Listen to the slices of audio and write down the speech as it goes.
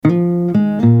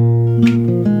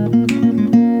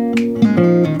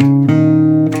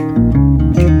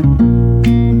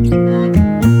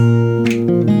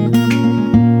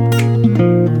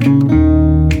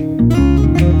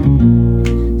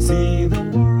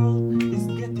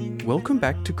welcome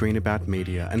back to Green About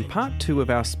Media and part 2 of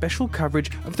our special coverage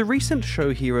of the recent Show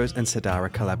Heroes and Sadara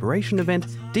collaboration event,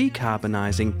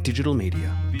 Decarbonising Digital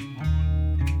Media.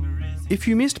 If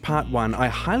you missed part 1, I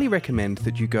highly recommend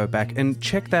that you go back and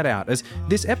check that out, as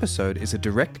this episode is a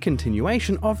direct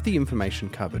continuation of the information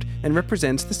covered and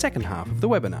represents the second half of the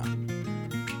webinar.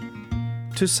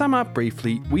 To sum up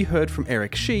briefly, we heard from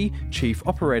Shih, Chief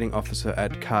Operating Officer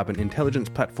at carbon intelligence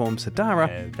platform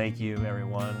Sadara, and thank you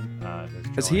everyone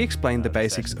as he explained the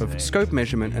basics of scope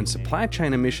measurement and supply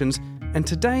chain emissions. And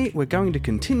today we're going to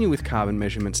continue with carbon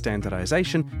measurement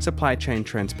standardization, supply chain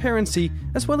transparency,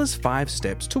 as well as 5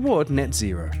 steps toward net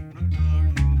zero.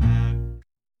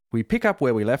 We pick up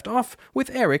where we left off with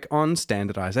Eric on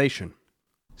standardization.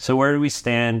 So where do we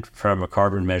stand from a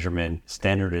carbon measurement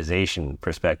standardization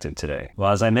perspective today?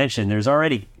 Well, as I mentioned, there's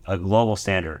already a global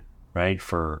standard, right,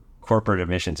 for corporate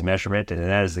emissions measurement, and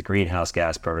that is the Greenhouse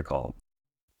Gas Protocol.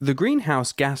 The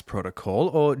Greenhouse Gas Protocol,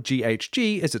 or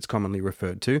GHG as it's commonly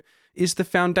referred to, is the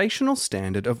foundational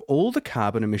standard of all the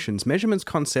carbon emissions measurements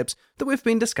concepts that we've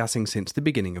been discussing since the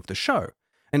beginning of the show,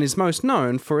 and is most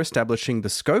known for establishing the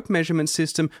scope measurement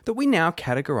system that we now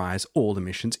categorize all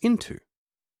emissions into.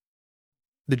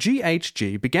 The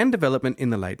GHG began development in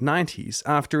the late 90s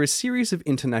after a series of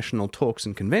international talks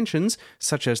and conventions,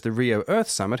 such as the Rio Earth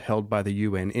Summit held by the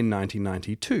UN in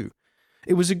 1992.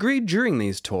 It was agreed during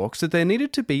these talks that there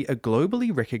needed to be a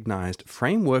globally recognised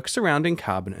framework surrounding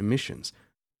carbon emissions.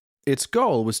 Its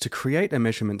goal was to create a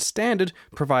measurement standard,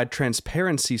 provide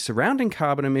transparency surrounding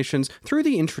carbon emissions through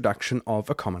the introduction of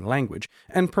a common language,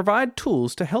 and provide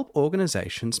tools to help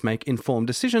organisations make informed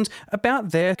decisions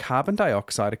about their carbon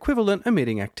dioxide equivalent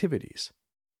emitting activities.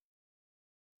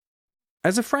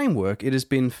 As a framework, it has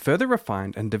been further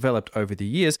refined and developed over the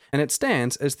years, and it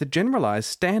stands as the generalised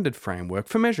standard framework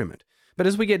for measurement. But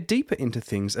as we get deeper into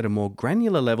things at a more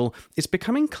granular level, it's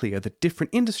becoming clear that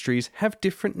different industries have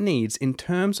different needs in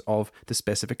terms of the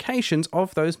specifications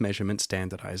of those measurement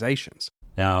standardizations.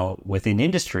 Now, within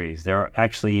industries, there are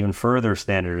actually even further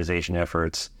standardization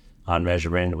efforts on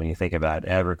measurement when you think about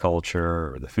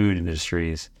agriculture or the food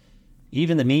industries.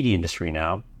 Even the media industry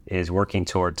now is working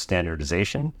towards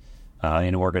standardization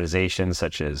in organizations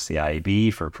such as the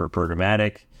IAB for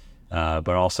programmatic, but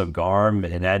also GARM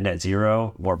and Net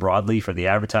Zero more broadly for the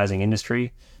advertising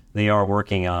industry. They are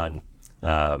working on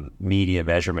media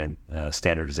measurement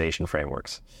standardization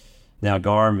frameworks. Now,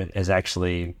 GARM has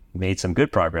actually made some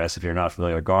good progress. If you're not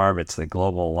familiar with GARM, it's the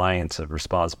Global Alliance of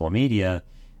Responsible Media,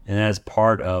 and as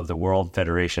part of the World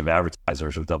Federation of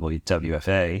Advertisers, or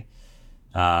WFA.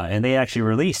 And they actually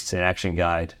released an action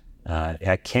guide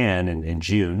at Cannes in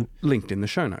June. Linked in the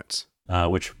show notes.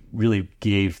 Which really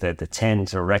gave the 10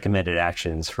 recommended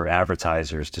actions for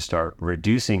advertisers to start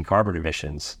reducing carbon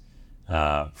emissions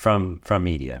from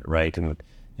media, right? And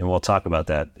we'll talk about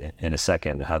that in a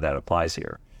second, how that applies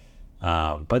here.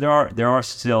 But there are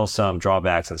still some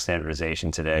drawbacks in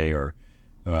standardization today, or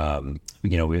there's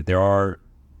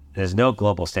no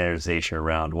global standardization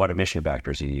around what emission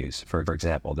factors you use. For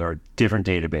example, there are different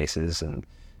databases, and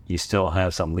you still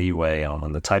have some leeway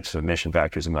on the types of emission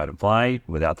factors you might apply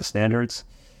without the standards.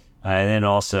 And then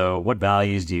also, what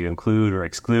values do you include or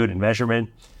exclude in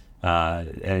measurement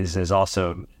is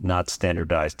also not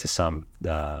standardized to some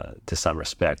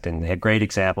respect. And a great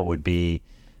example would be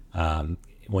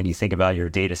when you think about your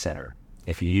data center.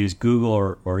 If you use Google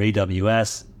or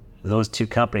AWS, those two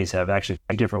companies have actually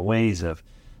different ways of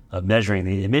measuring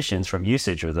the emissions from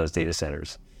usage of those data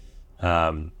centers.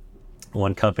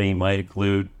 One company might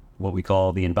include what we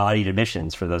call the embodied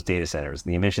emissions for those data centers,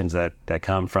 the emissions that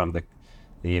come from the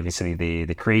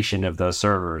creation of those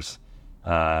servers,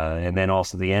 and then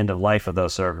also the end of life of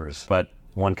those servers. But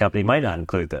one company might not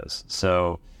include those.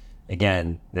 So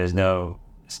again, there's no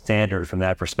standard from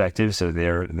that perspective. So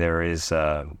there is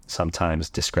sometimes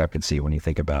discrepancy when you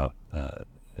think about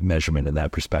measurement in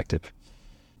that perspective.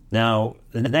 Now,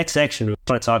 in the next section, we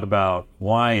want to talk about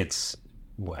why it's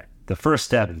the first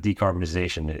step of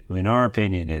decarbonization, in our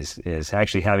opinion, is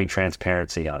actually having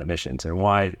transparency on emissions. And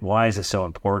why is it so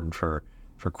important for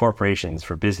corporations,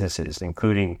 for businesses,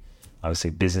 including obviously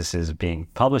businesses being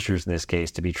publishers in this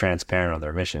case, to be transparent on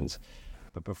their emissions.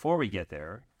 But before we get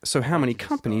there... So how many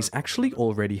companies actually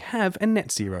already have a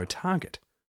net zero target?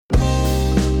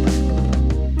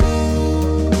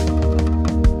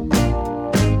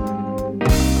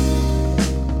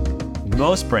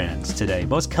 Most brands today,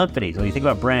 most companies, when you think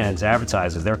about brands,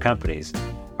 advertisers, their companies,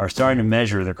 are starting to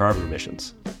measure their carbon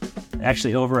emissions.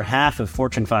 Actually, over half of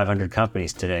Fortune 500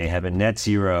 companies today have a net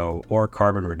zero or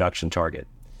carbon reduction target.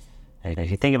 And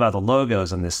if you think about the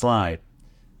logos on this slide,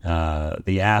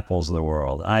 the Apples of the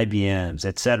world, IBMs,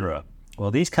 etc., Well,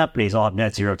 these companies all have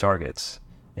net zero targets.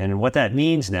 And what that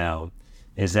means now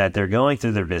is that they're going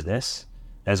through their business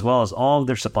as well as all of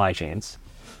their supply chains.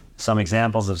 Some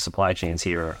examples of supply chains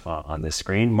here on this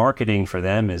screen. Marketing for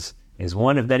them is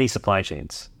one of many supply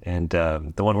chains. And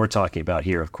the one we're talking about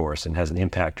here, of course, and has an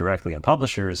impact directly on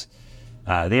publishers,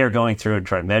 they are going through and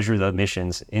trying to measure the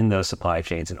emissions in those supply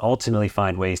chains and ultimately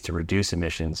find ways to reduce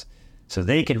emissions so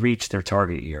they can reach their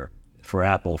target year. For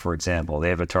Apple, for example, they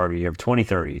have a target year of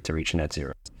 2030 to reach net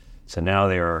zero. So now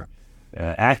they are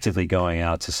actively going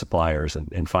out to suppliers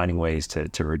and finding ways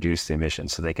to reduce the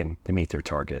emissions so they can meet their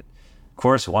target. Of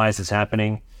course, why is this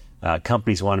happening?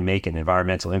 Companies want to make an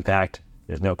environmental impact.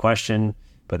 There's no question,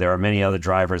 but there are many other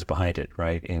drivers behind it,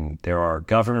 right? And there are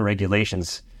government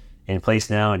regulations in place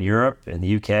now in Europe and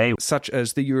the UK, such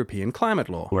as the European Climate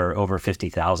Law, where over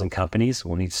 50,000 companies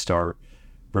will need to start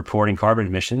reporting carbon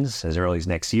emissions as early as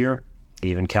next year.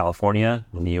 Even California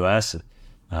in the US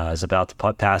is about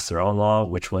to pass their own law,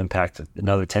 which will impact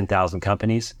another 10,000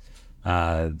 companies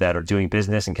that are doing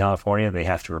business in California. They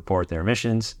have to report their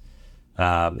emissions.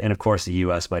 And of course, the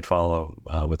U.S. might follow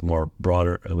with more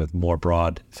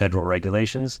broad federal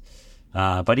regulations.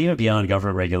 But even beyond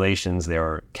government regulations, there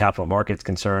are capital markets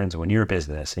concerns. When you're a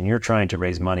business and you're trying to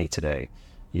raise money today,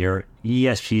 your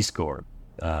ESG score,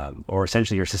 or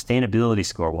essentially your sustainability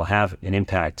score, will have an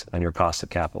impact on your cost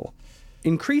of capital.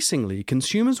 Increasingly,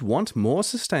 consumers want more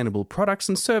sustainable products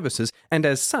and services, and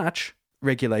as such,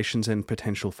 regulations and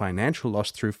potential financial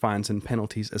loss through fines and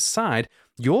penalties aside,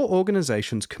 your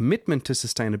organization's commitment to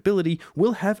sustainability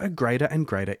will have a greater and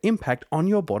greater impact on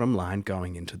your bottom line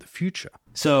going into the future.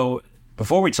 So,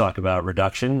 before we talk about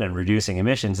reduction and reducing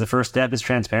emissions, the first step is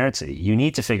transparency. You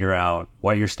need to figure out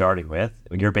what you're starting with,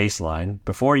 your baseline,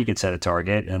 before you can set a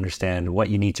target and understand what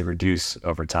you need to reduce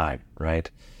over time, right?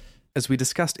 As we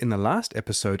discussed in the last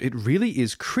episode, it really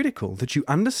is critical that you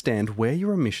understand where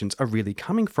your emissions are really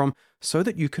coming from so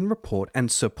that you can report and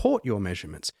support your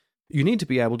measurements. You need to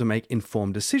be able to make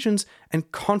informed decisions and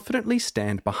confidently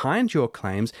stand behind your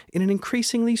claims in an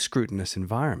increasingly scrutinous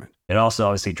environment. It also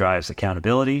obviously drives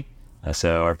accountability.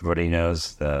 So everybody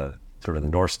knows the sort of the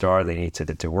North Star they need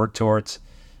to work towards.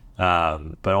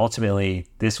 But ultimately,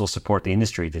 this will support the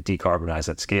industry to decarbonize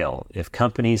at scale. If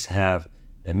companies have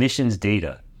emissions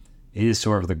data, it is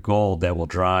sort of the goal that will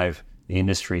drive the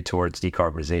industry towards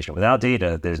decarbonization. Without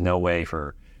data, there's no way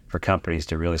for companies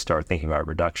to really start thinking about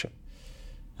reduction.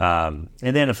 And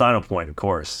then a final point, of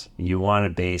course, you want to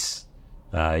base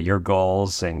your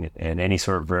goals and any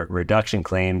sort of reduction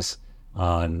claims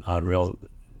on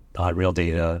real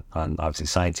data, on obviously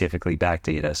scientifically backed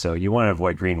data. So you want to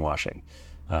avoid greenwashing,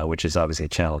 which is obviously a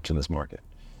challenge in this market.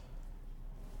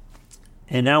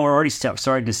 And now we're already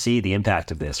starting to see the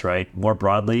impact of this, right? More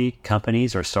broadly,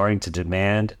 companies are starting to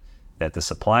demand that the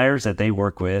suppliers that they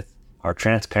work with are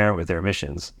transparent with their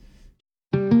emissions.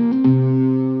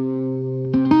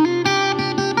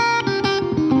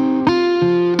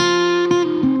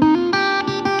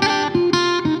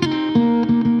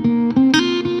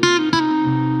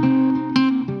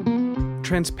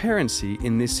 Transparency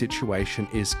in this situation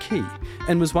is key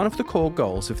and was one of the core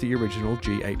goals of the original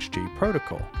GHG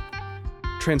protocol.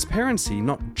 Transparency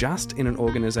not just in an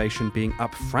organisation being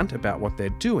upfront about what they're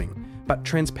doing, but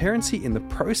transparency in the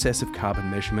process of carbon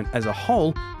measurement as a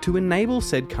whole to enable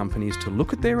said companies to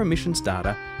look at their emissions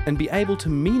data and be able to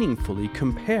meaningfully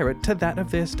compare it to that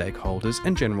of their stakeholders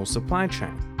and general supply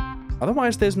chain.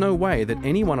 Otherwise, there's no way that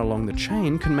anyone along the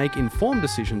chain can make informed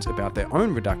decisions about their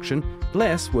own reduction,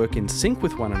 less work in sync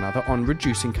with one another on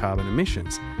reducing carbon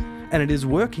emissions. And it is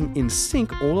working in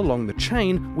sync all along the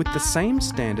chain with the same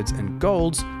standards and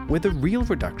goals where the real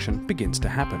reduction begins to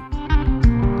happen.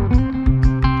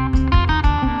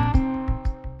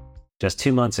 Just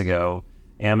 2 months ago,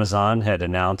 Amazon had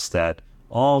announced that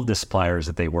all of the suppliers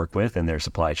that they work with in their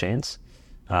supply chains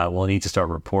will need to start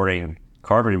reporting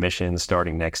carbon emissions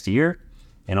starting next year,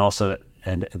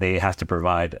 and they have to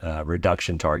provide a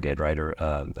reduction target, right, or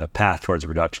a path towards a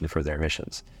reduction for their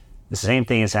emissions. The same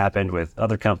thing has happened with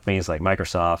other companies like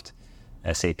Microsoft,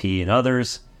 SAP, and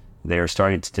others. They are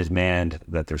starting to demand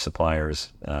that their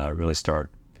suppliers really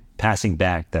start passing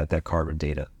back that carbon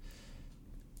data.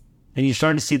 And you're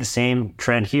starting to see the same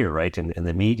trend here, right, in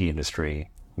the media industry.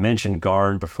 I mentioned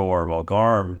GARM before. Well,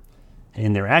 GARM,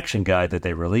 in their action guide that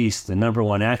they released, the number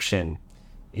one action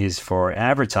is for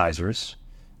advertisers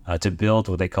to build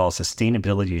what they call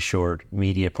sustainability assured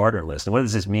media partner list. And what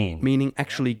does this mean? Meaning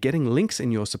actually getting links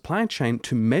in your supply chain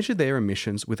to measure their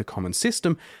emissions with a common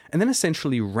system and then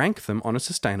essentially rank them on a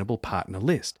sustainable partner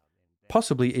list.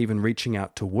 Possibly even reaching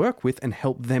out to work with and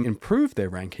help them improve their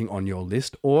ranking on your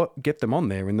list or get them on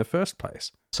there in the first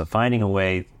place. So finding a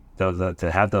way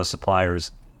to have those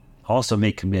suppliers also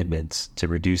make commitments to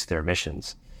reduce their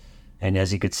emissions. And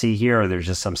as you could see here, there's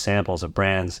just some samples of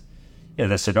brands that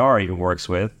Sidara even works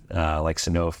with, like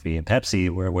Sanofi and Pepsi,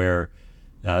 where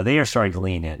they are starting to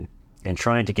lean in and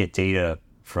trying to get data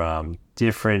from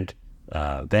different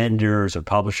vendors or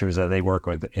publishers that they work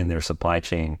with in their supply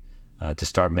chain to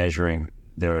start measuring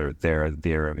their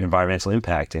environmental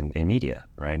impact in media.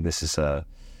 Right, this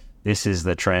is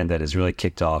the trend that has really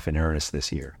kicked off in earnest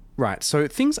this year. Right, so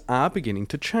things are beginning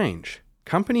to change.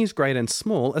 Companies great and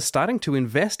small are starting to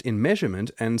invest in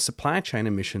measurement and supply chain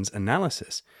emissions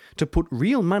analysis to put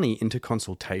real money into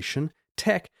consultation,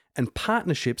 tech, and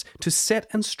partnerships to set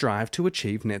and strive to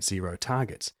achieve net zero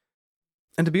targets.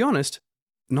 And to be honest,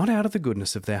 not out of the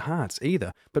goodness of their hearts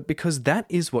either, but because that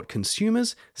is what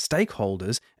consumers,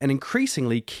 stakeholders, and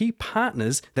increasingly key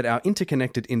partners that our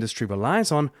interconnected industry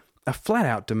relies on are flat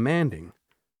out demanding.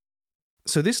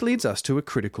 So this leads us to a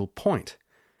critical point.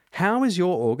 How is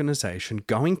your organisation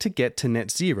going to get to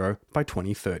net zero by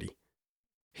 2030?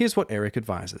 Here's what Eric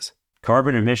advises.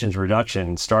 Carbon emissions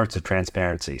reduction starts with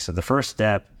transparency. So the first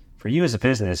step for you as a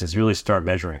business is really start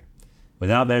measuring.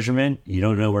 Without measurement, you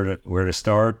don't know where to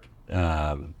start.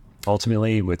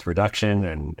 Ultimately, with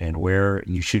reduction and where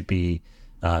you should be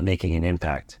making an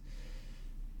impact.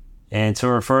 And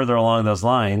so further along those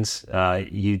lines,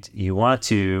 you want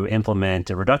to implement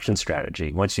a reduction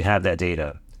strategy once you have that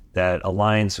data that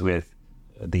aligns with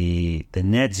the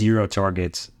net zero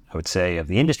targets, I would say, of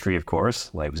the industry, of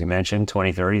course. Like as we mentioned,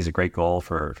 2030 is a great goal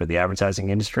for the advertising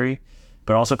industry,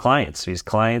 but also clients. These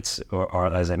clients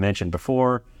are, as I mentioned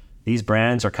before, these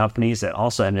brands are companies that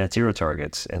also have net zero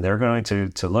targets, and they're going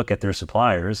to look at their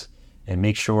suppliers and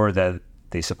make sure that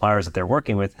the suppliers that they're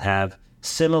working with have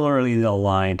similarly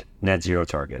aligned net zero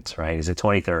targets, right? Is it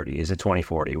 2030? Is it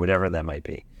 2040? Whatever that might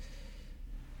be.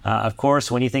 Of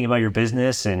course, when you think about your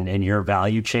business and your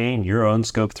value chain, your own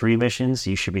Scope 3 emissions,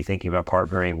 you should be thinking about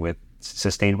partnering with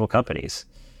sustainable companies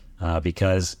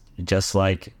because just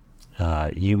like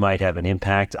you might have an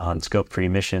impact on Scope 3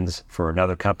 emissions for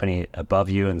another company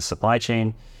above you in the supply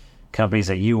chain, companies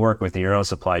that you work with in your own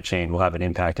supply chain will have an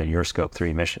impact on your Scope 3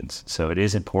 emissions. So it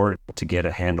is important to get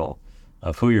a handle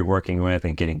of who you're working with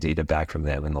and getting data back from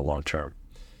them in the long term.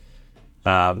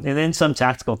 And then some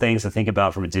tactical things to think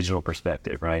about from a digital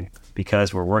perspective, right?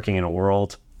 Because we're working in a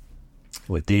world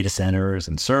with data centers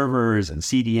and servers and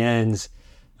CDNs,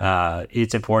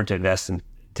 it's important to invest in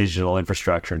digital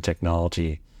infrastructure and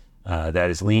technology that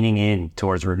is leaning in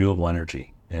towards renewable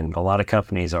energy. And a lot of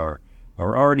companies are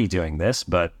already doing this,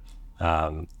 but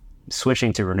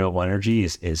switching to renewable energy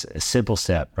is a simple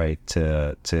step, right,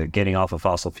 to getting off of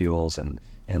fossil fuels and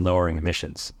lowering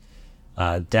emissions.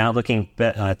 Down looking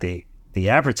at the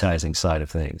advertising side of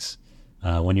things,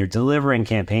 when you're delivering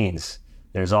campaigns,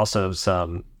 there's also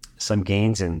some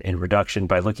gains in reduction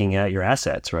by looking at your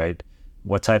assets, right?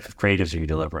 What type of creatives are you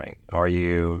delivering? Are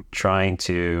you trying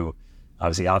to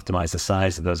obviously optimize the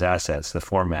size of those assets, the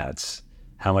formats?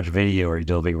 How much video are you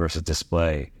delivering versus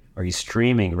display? Are you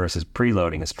streaming versus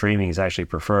preloading? And streaming is actually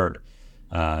preferred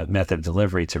method of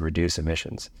delivery to reduce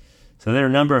emissions. So there are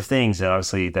a number of things that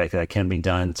obviously that can be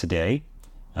done today,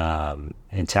 and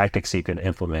tactics you can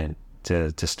implement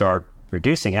to start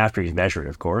reducing after you've measured,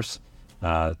 of course,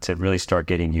 to really start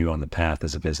getting you on the path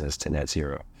as a business to net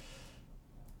zero.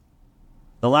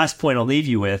 The last point I'll leave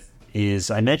you with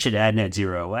is I mentioned AdNet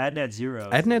Zero.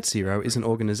 AdNet Zero is an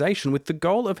organization with the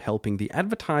goal of helping the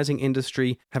advertising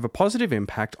industry have a positive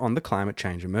impact on the climate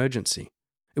change emergency.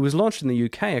 It was launched in the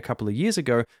UK a couple of years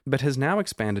ago, but has now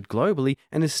expanded globally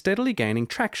and is steadily gaining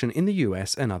traction in the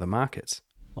US and other markets.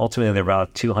 Ultimately, there are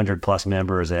about 200 plus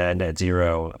members at AdNet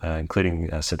Zero, including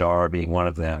Sidara being one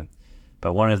of them.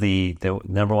 But one of the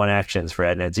number one actions for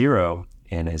AdNet Zero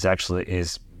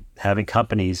is having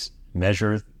companies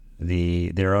measure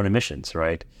their own emissions,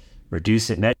 right?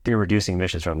 Reducing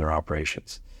emissions from their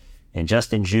operations. And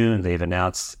just in June, they've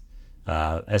announced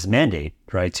as a mandate,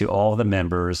 right, to all the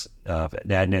members of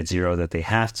AdNet Zero that they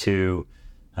have to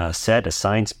set a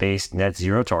science-based net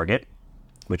zero target,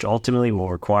 which ultimately will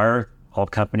require all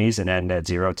companies in AdNet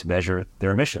Zero to measure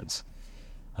their emissions.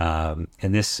 And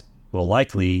this will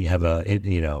likely have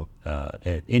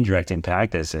an indirect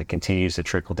impact as it continues to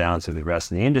trickle down to the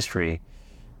rest of the industry,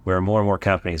 where more and more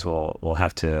companies will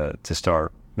have to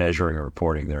start measuring or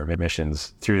reporting their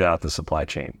emissions throughout the supply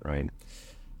chain, right?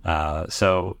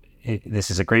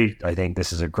 This is a great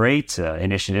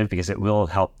initiative because it will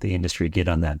help the industry get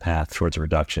on that path towards a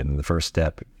reduction. And the first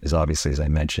step is obviously, as I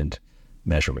mentioned,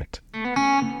 measurement.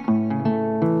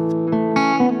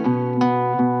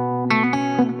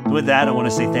 With that, I want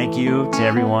to say thank you to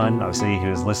everyone, obviously, who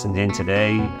has listened in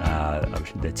today.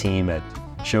 The team at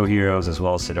Show Heroes, as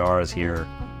well as Sidara, is here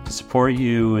to support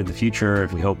you in the future.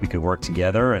 We hope we could work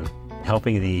together and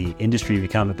helping the industry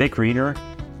become a bit greener,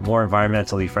 more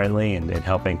environmentally friendly, and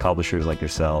helping publishers like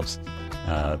yourselves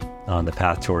on the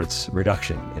path towards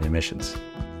reduction in emissions.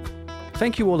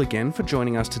 Thank you all again for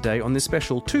joining us today on this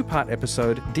special two-part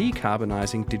episode,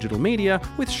 Decarbonising Digital Media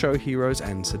with Show Heroes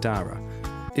and Sidara.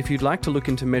 If you'd like to look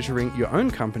into measuring your own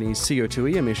company's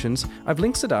CO2e emissions, I've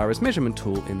linked Sidara's measurement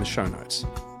tool in the show notes.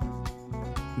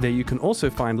 There you can also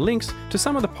find links to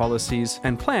some of the policies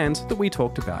and plans that we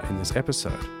talked about in this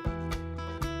episode.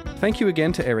 Thank you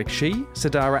again to Eric Shih,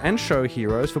 Sidara and Show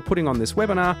Heroes for putting on this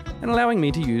webinar and allowing me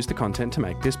to use the content to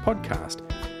make this podcast.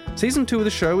 Season 2 of the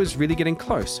show is really getting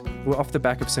close. We're off the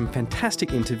back of some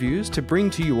fantastic interviews to bring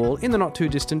to you all in the not too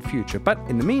distant future. But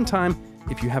in the meantime,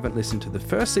 if you haven't listened to the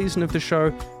first season of the show,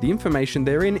 the information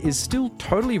therein is still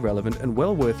totally relevant and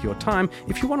well worth your time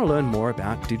if you want to learn more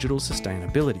about digital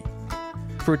sustainability.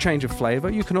 For a change of flavour,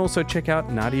 you can also check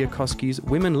out Nadia Koski's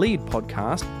Women Lead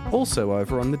podcast, also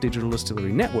over on the Digital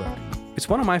Distillery Network. It's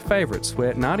one of my favourites,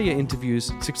 where Nadia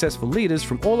interviews successful leaders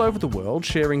from all over the world,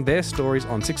 sharing their stories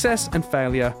on success and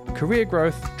failure, career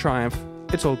growth, triumph.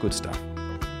 It's all good stuff.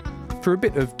 For a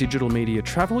bit of digital media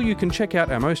travel, you can check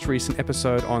out our most recent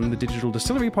episode on the Digital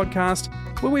Distillery podcast,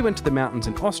 where we went to the mountains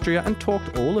in Austria and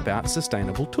talked all about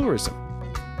sustainable tourism.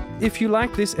 If you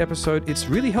like this episode, it's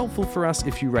really helpful for us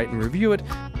if you rate and review it,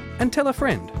 and tell a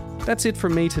friend. That's it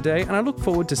from me today, and I look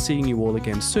forward to seeing you all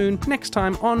again soon, next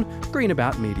time on Green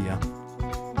About Media.